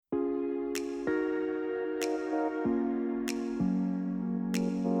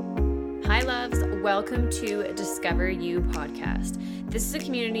Welcome to Discover You podcast. This is a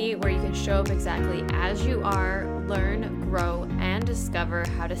community where you can show up exactly as you are, learn, grow, and discover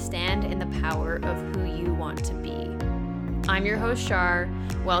how to stand in the power of who you want to be. I'm your host, Shar.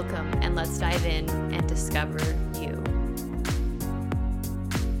 Welcome, and let's dive in and discover you.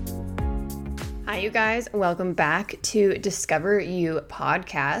 Hi, you guys. Welcome back to Discover You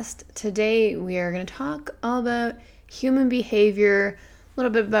podcast. Today, we are going to talk all about human behavior, a little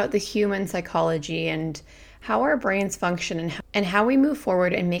bit about the human psychology and how our brains function and how we move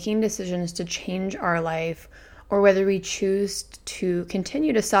forward in making decisions to change our life, or whether we choose to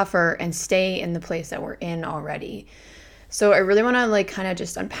continue to suffer and stay in the place that we're in already. So I really want to kind of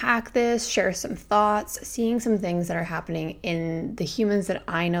just unpack this, share some thoughts, seeing some things that are happening in the humans that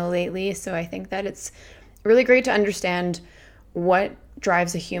I know lately. So I think that it's really great to understand what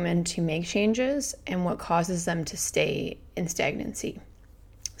drives a human to make changes and what causes them to stay in stagnancy.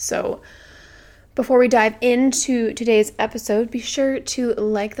 So before we dive into today's episode, be sure to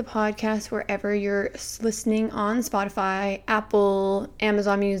like the podcast wherever you're listening on Spotify, Apple,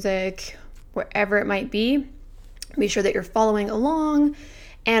 Amazon Music, wherever it might be. Be sure that you're following along.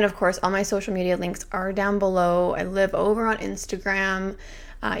 And of course, all my social media links are down below. I live over on Instagram.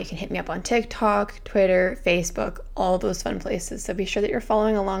 You can hit me up on TikTok, Twitter, Facebook, all those fun places. So be sure that you're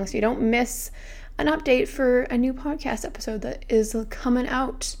following along so you don't miss an update for a new podcast episode that is coming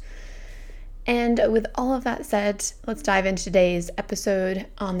out. And with all of that said, let's dive into today's episode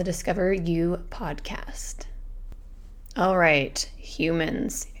on the Discover You podcast. All right,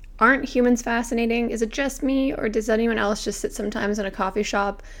 humans. Aren't humans fascinating? Is it just me, or does anyone else just sit sometimes in a coffee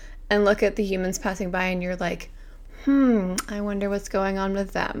shop and look at the humans passing by and you're like, I wonder what's going on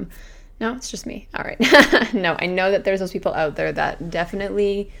with them? No, it's just me. All right. No, I know that there's those people out there that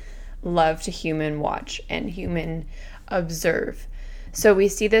definitely love to human watch and human observe. So we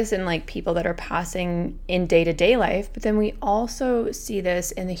see this in people that are passing in day-to-day life, but then we also see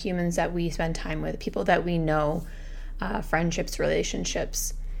this in the humans that we spend time with, people that we know, friendships,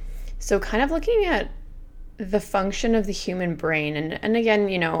 relationships. So kind of looking at the function of the human brain. And again,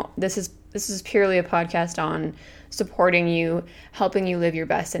 this is purely a podcast on supporting you, helping you live your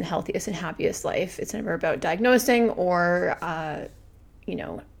best and healthiest and happiest life. It's never about diagnosing or,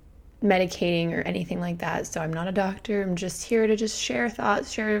 medicating or anything like that. So I'm not a doctor. I'm just here to just share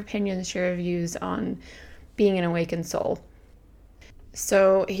thoughts, share opinions, share views on being an awakened soul.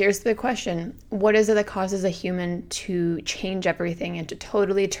 So here's the question. What is it that causes a human to change everything and to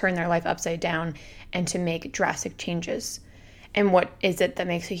totally turn their life upside down and to make drastic changes? And what is it that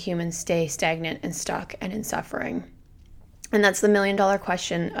makes a human stay stagnant and stuck and in suffering? And that's the million-dollar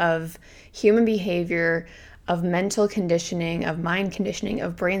question of human behavior, of mental conditioning, of mind conditioning,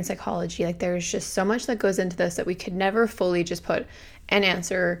 of brain psychology. There's just so much that goes into this that we could never fully just put an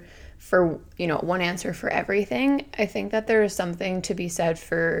answer for, one answer for everything. I think that there is something to be said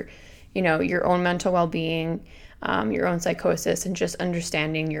for, your own mental well-being, your own psychosis, and just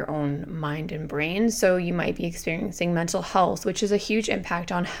understanding your own mind and brain. So you might be experiencing mental health, which is a huge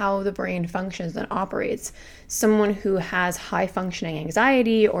impact on how the brain functions and operates. Someone who has high functioning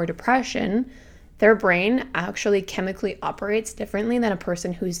anxiety or depression, their brain actually chemically operates differently than a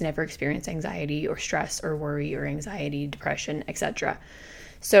person who's never experienced anxiety or stress or worry or anxiety, depression, etc.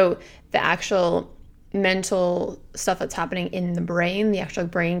 So the actual mental stuff that's happening in the brain, the actual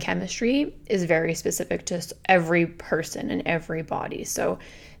brain chemistry, is very specific to every person and every body. So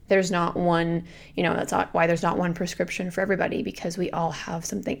there's not one, that's not why there's not one prescription for everybody, because we all have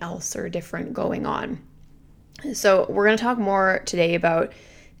something else or different going on. So we're going to talk more today about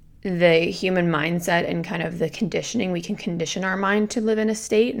the human mindset and kind of the conditioning. We can condition our mind to live in a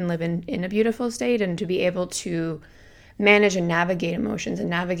state and live in a beautiful state, and to be able to manage and navigate emotions and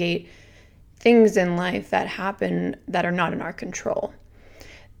navigate things in life that happen that are not in our control.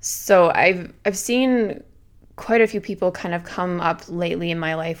 So I've seen quite a few people kind of come up lately in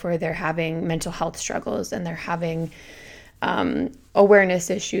my life where they're having mental health struggles and they're having awareness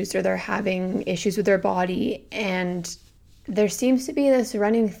issues, or they're having issues with their body. And there seems to be this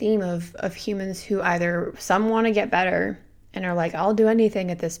running theme of humans who either some want to get better and are like, I'll do anything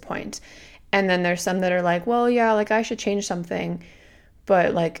at this point. And then there's some that are like, well, yeah, I should change something,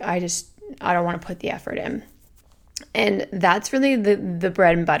 but I don't want to put the effort in. And that's really the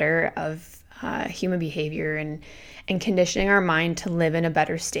bread and butter of human behavior and conditioning our mind to live in a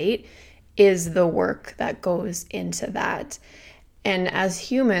better state is the work that goes into that. And as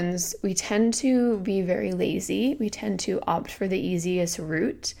humans, we tend to be very lazy. We tend to opt for the easiest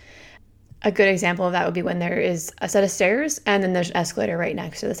route. A good example of that would be when there is a set of stairs and then there's an escalator right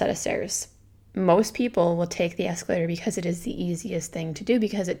next to the set of stairs. most people will take the escalator because it is the easiest thing to do,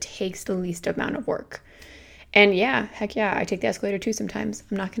 because it takes the least amount of work. And yeah, heck yeah, I take the escalator too sometimes.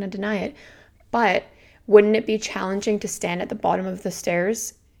 I'm not going to deny it. But wouldn't it be challenging to stand at the bottom of the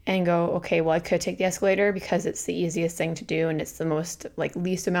stairs and go, okay, well, I could take the escalator because it's the easiest thing to do and it's the most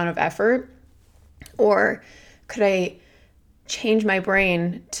least amount of effort? Or could I change my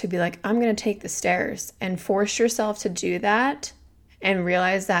brain to be like, I'm going to take the stairs, and force yourself to do that and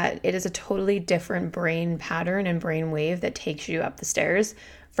realize that it is a totally different brain pattern and brain wave that takes you up the stairs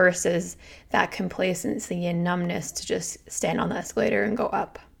versus that complacency and numbness to just stand on the escalator and go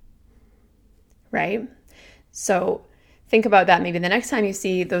up, right? So think about that maybe the next time you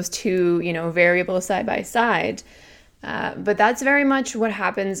see those two, variables side by side. But that's very much what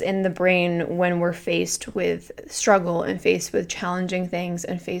happens in the brain when we're faced with struggle and faced with challenging things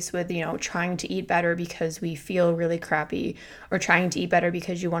and faced with, trying to eat better because we feel really crappy, or trying to eat better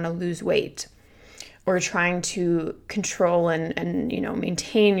because you want to lose weight, or trying to control and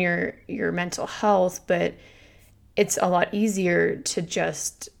maintain your mental health. But it's a lot easier to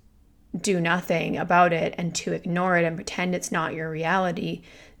just do nothing about it and to ignore it and pretend it's not your reality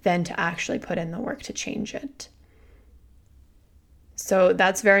than to actually put in the work to change it. So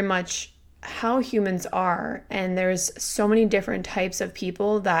that's very much how humans are. And there's so many different types of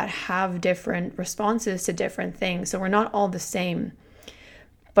people that have different responses to different things. So we're not all the same.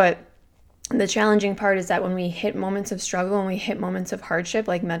 But the challenging part is that when we hit moments of struggle and we hit moments of hardship,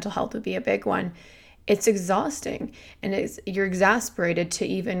 like mental health would be a big one, it's exhausting and you're exasperated to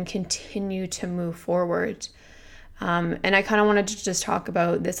even continue to move forward. And I kind of wanted to just talk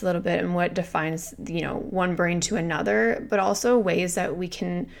about this a little bit and what defines, one brain to another, but also ways that we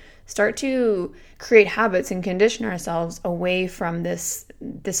can start to create habits and condition ourselves away from this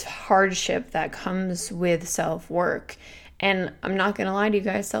hardship that comes with self-work. And I'm not going to lie to you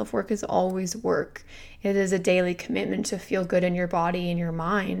guys, self-work is always work. It is a daily commitment to feel good in your body and your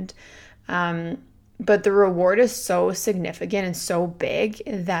mind. But the reward is so significant and so big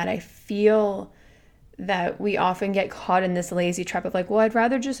that I feel that we often get caught in this lazy trap of well, I'd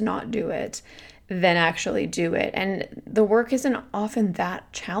rather just not do it than actually do it. And the work isn't often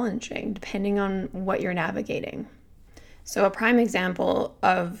that challenging depending on what you're navigating. So a prime example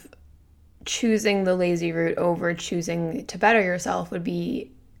of choosing the lazy route over choosing to better yourself would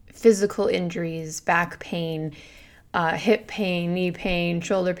be physical injuries, back pain, hip pain, knee pain,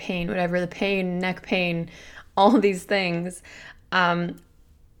 shoulder pain, whatever the pain, neck pain, all of these things.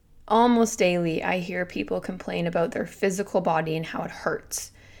 Almost daily, I hear people complain about their physical body and how it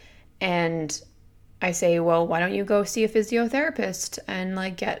hurts. And I say, well, why don't you go see a physiotherapist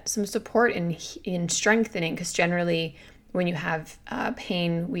and get some support in strengthening? Because generally, when you have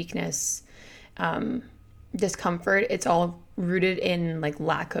pain, weakness, discomfort, it's all rooted in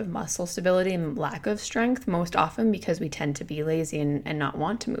lack of muscle stability and lack of strength, most often because we tend to be lazy and not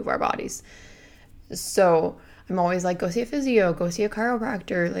want to move our bodies. So I'm always go see a physio, go see a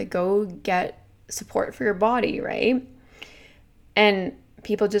chiropractor, go get support for your body, right? And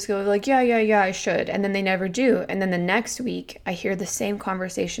people just go yeah, I should. And then they never do. And then the next week I hear the same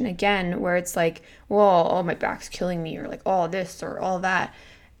conversation again where it's well, oh, my back's killing me, or all this or all that.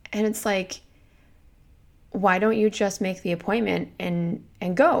 And it's why don't you just make the appointment and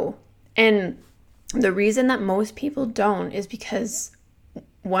go? And the reason that most people don't is because,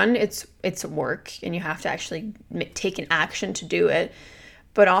 one, it's work and you have to actually take an action to do it.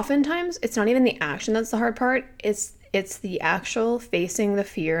 But oftentimes it's not even the action that's the hard part. It's the actual facing the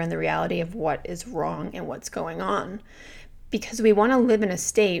fear and the reality of what is wrong and what's going on. Because we want to live in a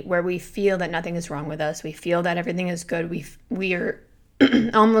state where we feel that nothing is wrong with us. We feel that everything is good. We are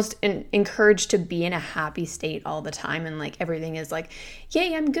almost encouraged to be in a happy state all the time, and everything is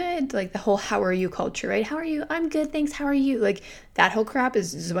yay, I'm good, the whole how are you culture, right? How are you? I'm good, thanks. How are you? That whole crap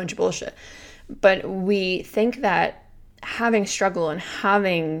is a bunch of bullshit. But we think that having struggle and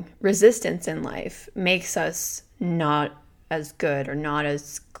having resistance in life makes us not as good or not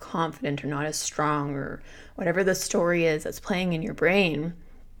as confident or not as strong or whatever the story is that's playing in your brain,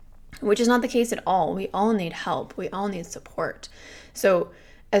 which is not the case at all. We all need help. We all need support. So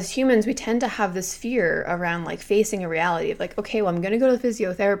as humans, we tend to have this fear around facing a reality of okay, well, I'm going to go to the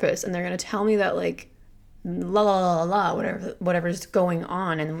physiotherapist and they're going to tell me that la la la la, whatever's going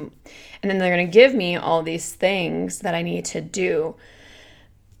on. And then they're going to give me all these things that I need to do.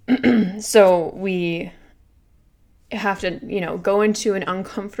 So we have to, go into an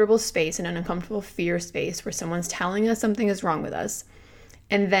uncomfortable space, an uncomfortable fear space where someone's telling us something is wrong with us.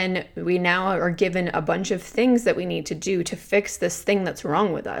 And then we now are given a bunch of things that we need to do to fix this thing that's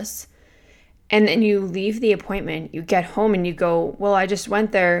wrong with us. And then you leave the appointment, you get home and you go, well, I just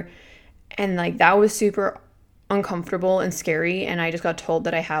went there And like that was super uncomfortable and scary. And I just got told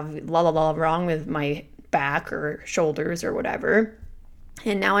that I have la la la wrong with my back or shoulders or whatever.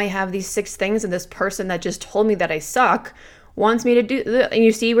 And now I have these 6 things, and this person that just told me that I suck wants me to do. And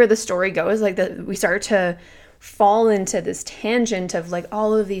you see where the story goes, like that we start to fall into this tangent of like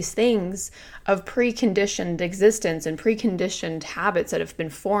all of these things of preconditioned existence and preconditioned habits that have been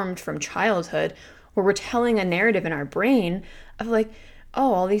formed from childhood, where we're telling a narrative in our brain of like,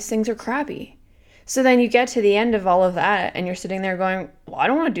 oh, all these things are crappy. So then you get to the end of all of that and you're sitting there going, well, I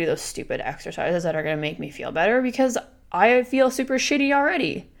don't want to do those stupid exercises that are going to make me feel better because I feel super shitty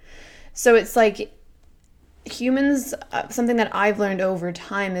already. So it's like humans, something that I've learned over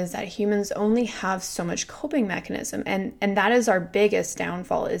time is that humans only have so much coping mechanism. And that is our biggest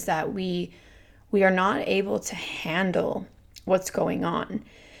downfall, is that we are not able to handle what's going on.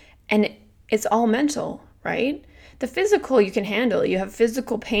 And it's all mental, right? The physical you can handle. You have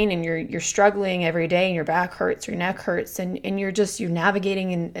physical pain and you're struggling every day and your back hurts, your neck hurts, and you're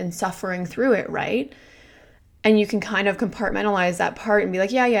navigating and suffering through it, right? And you can kind of compartmentalize that part and be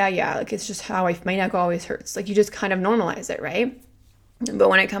like, yeah, like it's just how my neck always hurts. Like you just kind of normalize it, right? But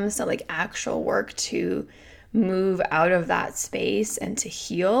when it comes to like actual work to move out of that space and to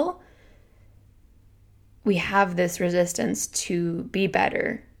heal, we have this resistance to be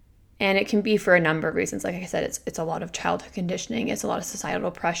better. And it can be for a number of reasons. Like I said, it's a lot of childhood conditioning. It's a lot of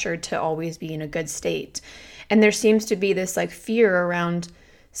societal pressure to always be in a good state. And there seems to be this like fear around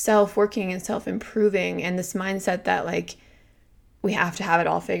self-working and self-improving, and this mindset that like we have to have it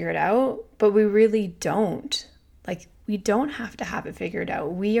all figured out, but we really don't. Like we don't have to have it figured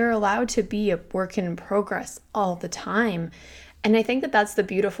out. We are allowed to be a work in progress all the time. And I think that that's the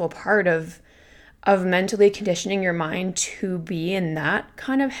beautiful part of mentally conditioning your mind to be in that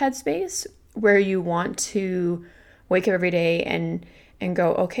kind of headspace where you want to wake up every day and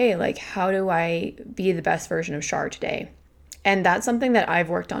go, okay, like how do I be the best version of Shar today? And that's something that I've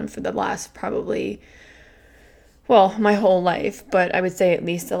worked on for the last probably, well, my whole life, but I would say at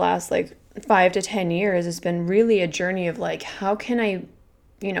least the last like 5 to 10 years has been really a journey of like, how can I,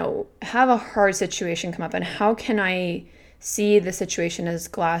 have a hard situation come up, and how can I see the situation as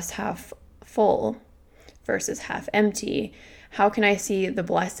glass half full versus half empty? How can I see the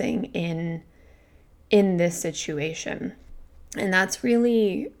blessing in this situation? And that's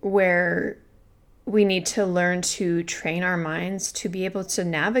really where we need to learn to train our minds to be able to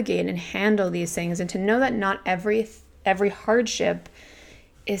navigate and handle these things, and to know that not every hardship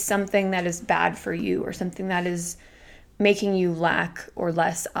is something that is bad for you or something that is making you lack or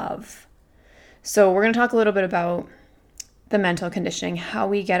less of. So we're going to talk a little bit about the mental conditioning, how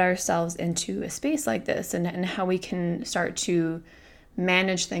we get ourselves into a space like this, and how we can start to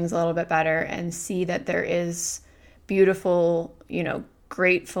manage things a little bit better and see that there is beautiful,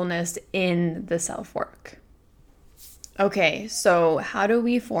 gratefulness in the self-work. Okay, so how do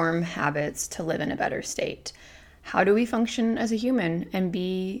we form habits to live in a better state? How do we function as a human and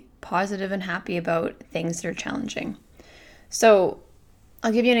be positive and happy about things that are challenging? So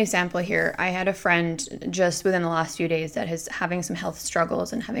I'll give you an example here. I had a friend just within the last few days that is having some health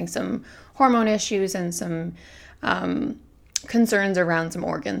struggles and having some hormone issues and some concerns around some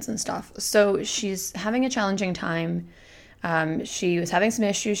organs and stuff. So she's having a challenging time. She was having some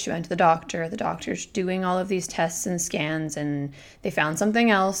issues. She went to the doctor. The doctor's doing all of these tests and scans, and they found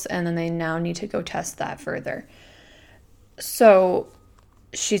something else, and then they now need to go test that further. So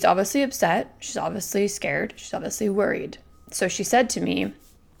she's obviously upset. She's obviously scared. She's obviously worried. So she said to me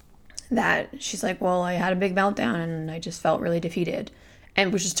that she's like, well, I had a big meltdown and I just felt really defeated,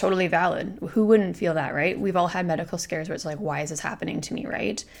 and which is totally valid. Who wouldn't feel that, right? We've all had medical scares where it's like, why is this happening to me,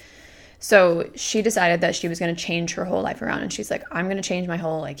 right? So she decided that she was going to change her whole life around. And she's like, I'm going to change my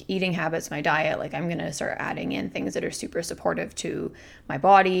whole eating habits, my diet. I'm going to start adding in things that are super supportive to my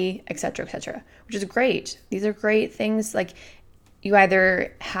body, et cetera, which is great. These are great things. You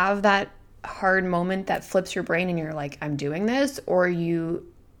either have that hard moment that flips your brain and you're like, I'm doing this, or you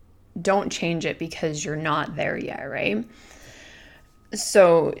don't change it because you're not there yet, right?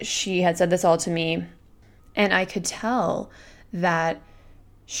 So she had said this all to me, and I could tell that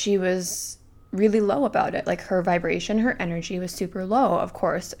she was really low about it. Her vibration, her energy was super low, of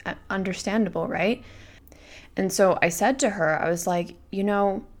course, understandable, right? And so I said to her, I was like,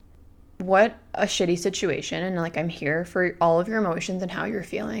 what a shitty situation. And I'm here for all of your emotions and how you're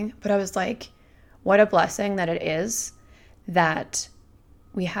feeling. But I was like, what a blessing that it is that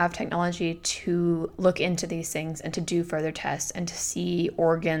we have technology to look into these things and to do further tests and to see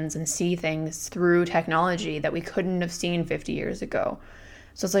organs and see things through technology that we couldn't have seen 50 years ago.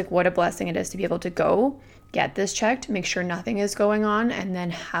 So it's like, what a blessing it is to be able to go get this checked, make sure nothing is going on, and then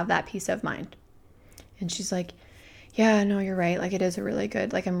have that peace of mind. And she's like, yeah, no, you're right. Like, it is a really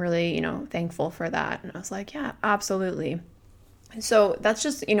good, like, I'm really, thankful for that. And I was like, yeah, absolutely. So that's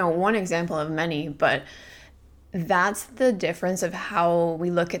just, one example of many, but that's the difference of how we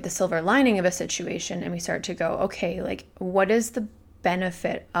look at the silver lining of a situation, and we start to go, okay, like, what is the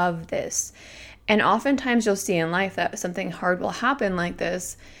benefit of this? And oftentimes you'll see in life that something hard will happen like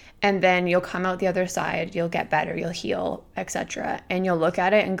this, and then you'll come out the other side, you'll get better, you'll heal, etc. And you'll look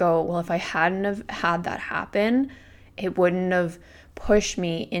at it and go, well, if I hadn't have had that happen, it wouldn't have pushed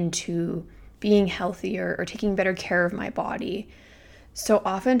me into being healthier or taking better care of my body. So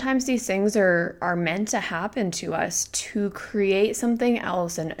oftentimes these things are meant to happen to us to create something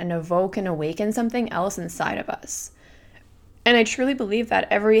else and evoke and awaken something else inside of us. And I truly believe that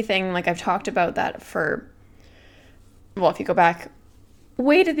everything, like I've talked about that if you go back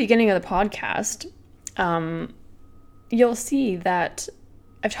way to the beginning of the podcast, you'll see that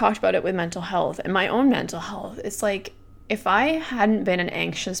I've talked about it with mental health and my own mental health. It's like, if I hadn't been an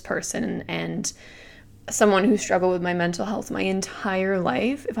anxious person and someone who struggled with my mental health my entire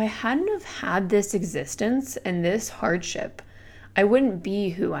life, if I hadn't have had this existence and this hardship, I wouldn't be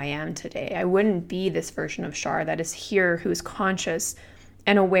who I am today. I wouldn't be this version of Shar that is here, who's conscious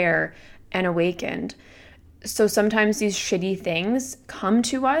and aware and awakened. So sometimes these shitty things come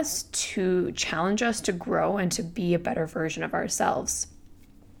to us to challenge us to grow and to be a better version of ourselves.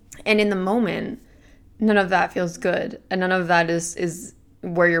 And in the moment, none of that feels good. And none of that is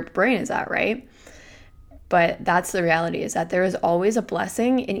where your brain is at, right? But that's the reality, is that there is always a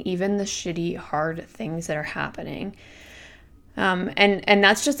blessing in even the shitty, hard things that are happening. And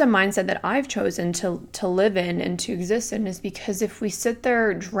that's just a mindset that I've chosen to live in and to exist in, is because if we sit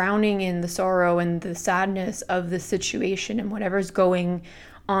there drowning in the sorrow and the sadness of the situation and whatever's going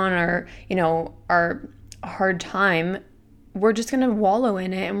on, our hard time, we're just going to wallow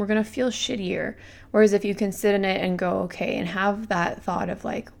in it and we're going to feel shittier. Whereas if you can sit in it and go, okay, and have that thought of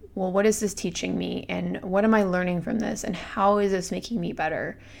like, well, what is this teaching me? And what am I learning from this? And how is this making me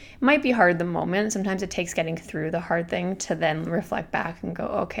better? It might be hard the moment. Sometimes it takes getting through the hard thing to then reflect back and go,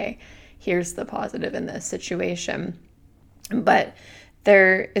 okay, here's the positive in this situation. But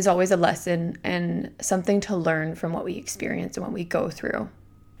there is always a lesson and something to learn from what we experience and what we go through.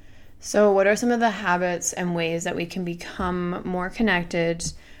 So what are some of the habits and ways that we can become more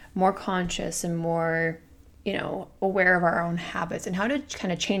connected, more conscious, and more aware of our own habits, and how to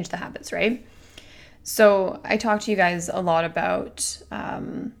kind of change the habits, right? So I talked to you guys a lot about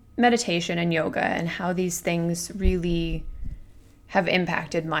meditation and yoga and how these things really have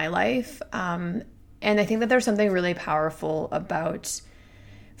impacted my life. And I think that there's something really powerful about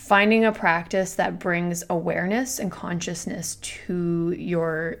finding a practice that brings awareness and consciousness to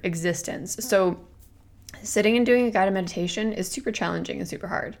your existence. So sitting and doing a guided meditation is super challenging and super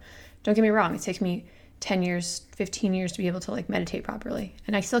hard. Don't get me wrong, it takes me 10 years, 15 years to be able to like meditate properly.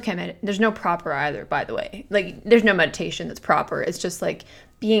 And I still can't meditate. There's no proper either, by the way. Like, there's no meditation that's proper. It's just like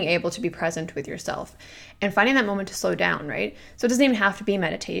being able to be present with yourself and finding that moment to slow down, right? So it doesn't even have to be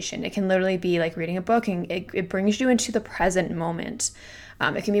meditation. It can literally be like reading a book, and it brings you into the present moment.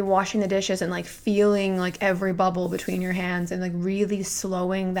 It can be washing the dishes and like feeling like every bubble between your hands and like really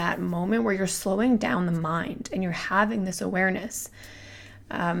slowing that moment where you're slowing down the mind and you're having this awareness.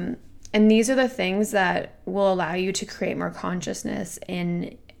 And these are the things that will allow you to create more consciousness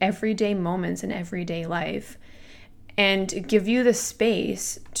in everyday moments in everyday life, and give you the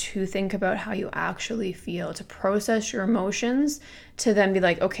space to think about how you actually feel, to process your emotions, to then be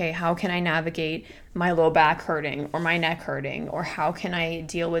like, okay, how can I navigate my low back hurting or my neck hurting, or how can I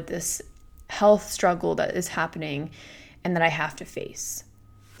deal with this health struggle that is happening and that I have to face?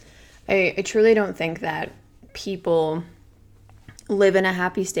 I truly don't think that people live in a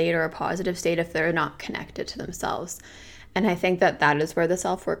happy state or a positive state if they're not connected to themselves. And I think that is where the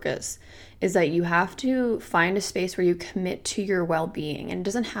self-work is that you have to find a space where you commit to your well-being. And it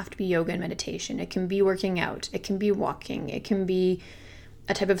doesn't have to be yoga and meditation. It can be working out. It can be walking. It can be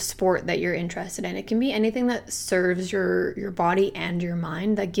a type of sport that you're interested in. It can be anything that serves your body and your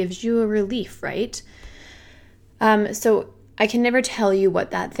mind, that gives you a relief, right? So I can never tell you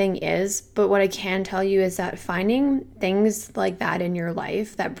what that thing is, but what I can tell you is that finding things like that in your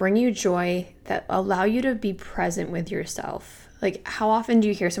life that bring you joy, that allow you to be present with yourself. Like, how often do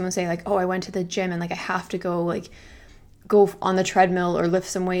you hear someone say like, oh, I went to the gym and like I have to go on the treadmill or lift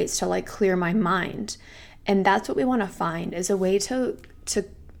some weights to like clear my mind. And that's what we want to find, is a way to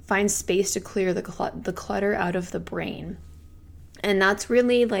find space to clear the clutter out of the brain. And that's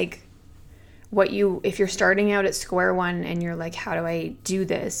really like if you're starting out at square one and you're like, how do I do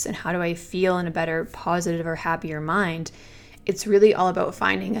this? And how do I feel in a better, positive, or happier mind? It's really all about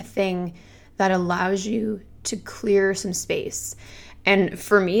finding a thing that allows you to clear some space. And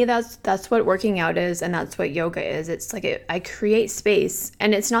for me, that's what working out is, and that's what yoga is. It's like I create space,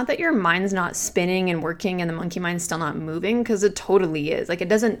 and it's not that your mind's not spinning and working and the monkey mind's still not moving, because it totally is. Like, it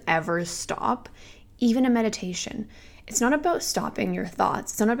doesn't ever stop, even in meditation. It's not about stopping your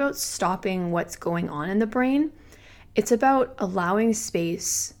thoughts. It's not about stopping what's going on in the brain. It's about allowing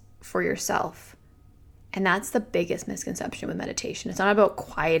space for yourself. And that's the biggest misconception with meditation. It's not about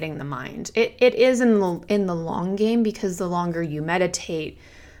quieting the mind. It is in the long game, because the longer you meditate,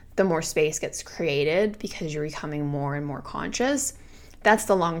 the more space gets created because you're becoming more and more conscious. That's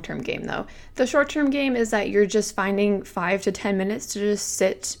the long-term game, though. The short-term game is that you're just finding 5 to 10 minutes to just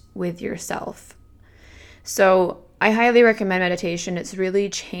sit with yourself. So I highly recommend meditation. It's really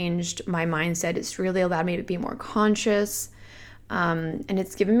changed my mindset. It's really allowed me to be more conscious. And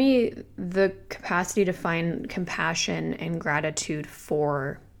it's given me the capacity to find compassion and gratitude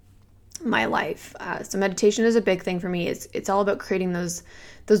for my life. So meditation is a big thing for me. It's all about creating those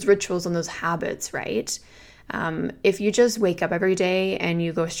rituals and those habits, right? If you just wake up every day and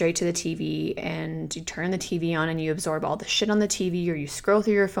you go straight to the TV and you turn the TV on and you absorb all the shit on the TV, or you scroll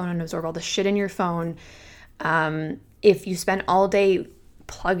through your phone and absorb all the shit in your phone, if you spend all day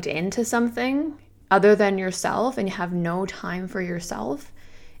plugged into something other than yourself and you have no time for yourself,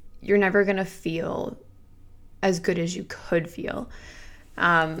 you're never going to feel as good as you could feel.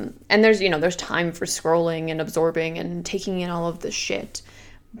 And there's time for scrolling and absorbing and taking in all of the shit.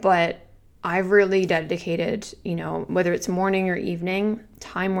 But I've really dedicated, whether it's morning or evening,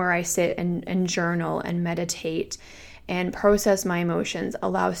 time where I sit and journal and meditate and process my emotions,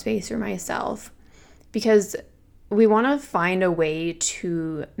 allow space for myself. Because we want to find a way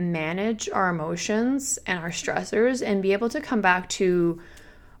to manage our emotions and our stressors and be able to come back to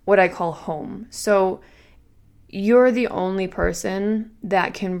what I call home. So you're the only person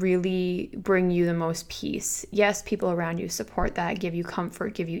that can really bring you the most peace. Yes, people around you support that, give you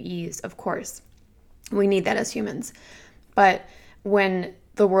comfort, give you ease, of course. We need that as humans. But when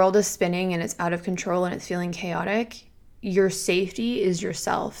the world is spinning and it's out of control and it's feeling chaotic, your safety is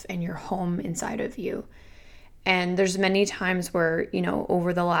yourself and your home inside of you. And there's many times where,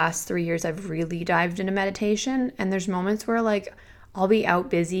 over the last 3 years, I've really dived into meditation. And there's moments where I'll be out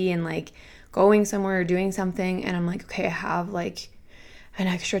busy and going somewhere or doing something. And I'm like, okay, I have an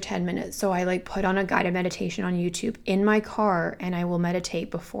extra 10 minutes. So I put on a guided meditation on YouTube in my car, and I will meditate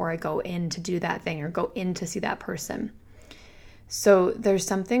before I go in to do that thing or go in to see that person. So there's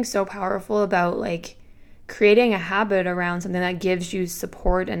something so powerful about creating a habit around something that gives you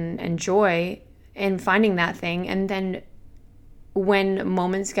support and joy, and finding that thing. And then when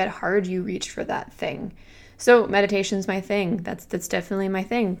moments get hard, you reach for that thing. So meditation's my thing. That's definitely my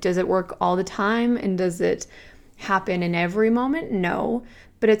thing. Does it work all the time? And does it happen in every moment? No.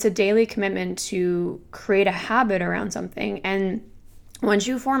 But it's a daily commitment to create a habit around something. And once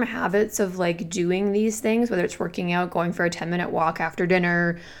you form habits of doing these things, whether it's working out, going for a 10-minute walk after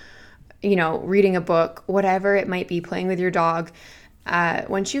dinner, reading a book, whatever it might be, playing with your dog,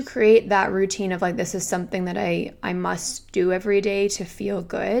 once you create that routine of this is something that I must do every day to feel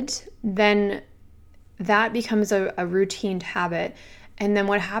good, then that becomes a routine habit. And then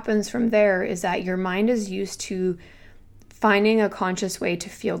what happens from there is that your mind is used to finding a conscious way to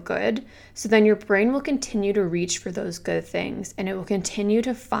feel good. So then your brain will continue to reach for those good things, and it will continue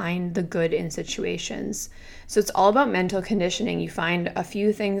to find the good in situations. So it's all about mental conditioning. You find a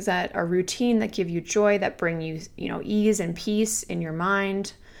few things that are routine, that give you joy, that bring you, ease and peace in your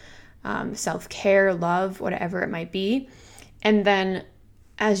mind, self-care, love, whatever it might be. And then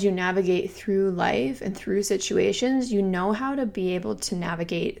as you navigate through life and through situations, you know how to be able to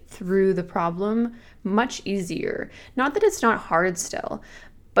navigate through the problem much easier. Not that it's not hard still,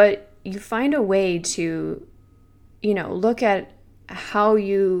 but you find a way to, look at how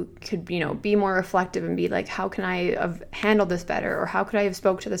you could, be more reflective and be like, how can I have handled this better? Or how could I have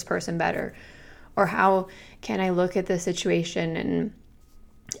spoke to this person better? Or how can I look at this situation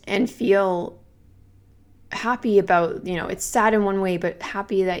and feel happy about, it's sad in one way, but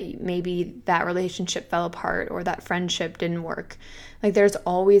happy that maybe that relationship fell apart or that friendship didn't work. There's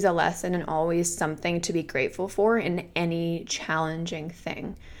always a lesson and always something to be grateful for in any challenging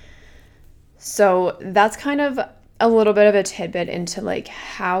thing. So that's kind of a little bit of a tidbit into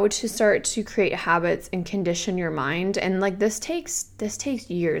how to start to create habits and condition your mind. And this takes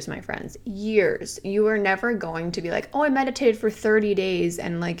years, my friends, years. You are never going to be I meditated for 30 days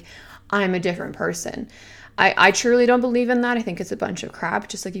and I'm a different person. I truly don't believe in that. I think it's a bunch of crap.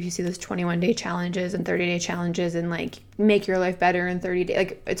 Just like if you see those 21-day challenges and 30-day challenges and like make your life better in 30 days,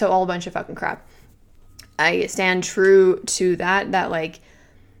 like it's all a bunch of fucking crap. I stand true to that like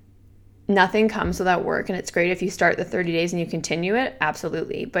nothing comes without work, and it's great if you start the 30 days and you continue it,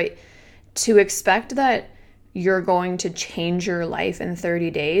 absolutely. But to expect that you're going to change your life in 30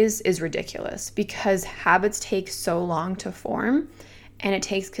 days is ridiculous, because habits take so long to form. And it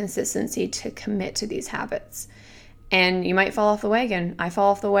takes consistency to commit to these habits. And you might fall off the wagon. I fall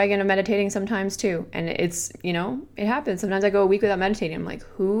off the wagon of meditating sometimes too. And it's, it happens. Sometimes I go a week without meditating. I'm like,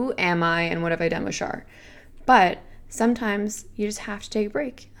 who am I and what have I done with Shar? But sometimes you just have to take a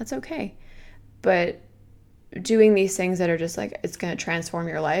break. That's okay. But doing these things that are just like, it's going to transform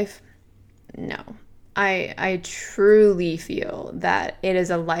your life, no. I truly feel that it is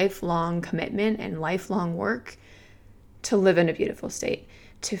a lifelong commitment and lifelong work to live in a beautiful state,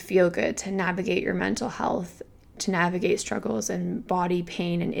 to feel good, to navigate your mental health, to navigate struggles and body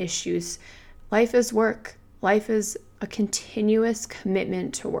pain and issues. Life is work. Life is a continuous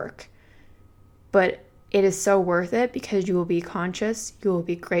commitment to work. But it is so worth it, because you will be conscious, you will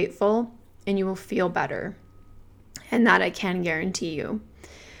be grateful, and you will feel better. And that I can guarantee you.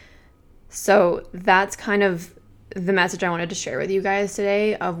 So that's kind of the message I wanted to share with you guys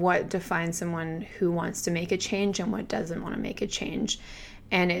today, of what defines someone who wants to make a change and what doesn't want to make a change.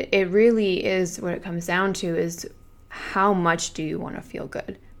 And it really is, what it comes down to is, how much do you want to feel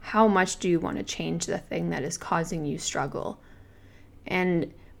good? How much do you want to change the thing that is causing you struggle?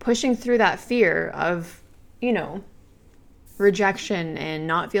 And pushing through that fear of, rejection and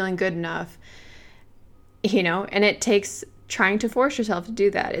not feeling good enough, and it takes trying to force yourself to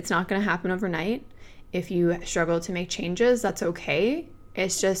do that. It's not going to happen overnight. If you struggle to make changes, that's okay.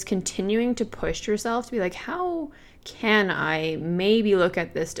 It's just continuing to push yourself to be like, how can I maybe look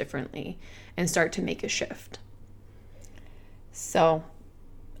at this differently and start to make a shift? So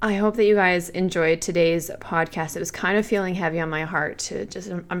I hope that you guys enjoyed today's podcast. It was kind of feeling heavy on my heart to just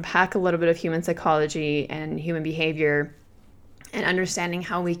unpack a little bit of human psychology and human behavior and understanding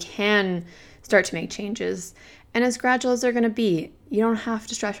how we can start to make changes. And as gradual as they're going to be, you don't have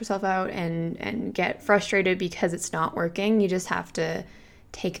to stress yourself out and get frustrated because it's not working. You just have to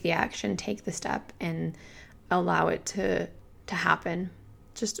take the action, take the step, and allow it to happen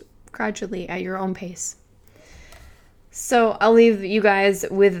just gradually at your own pace. So I'll leave you guys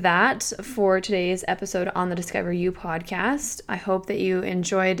with that for today's episode on the Discover You podcast. I hope that you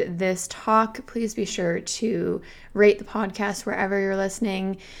enjoyed this talk. Please be sure to rate the podcast wherever you're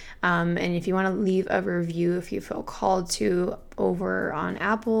listening. And if you want to leave a review, if you feel called to, over on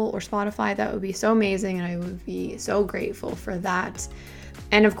Apple or Spotify, that would be so amazing. And I would be so grateful for that.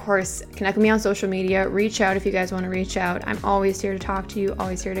 And of course, connect with me on social media. Reach out if you guys want to reach out. I'm always here to talk to you,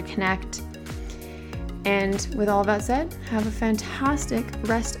 always here to connect. And with all that said, have a fantastic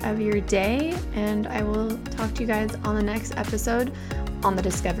rest of your day, and I will talk to you guys on the next episode on the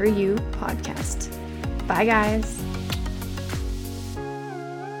Discover You podcast. Bye, guys.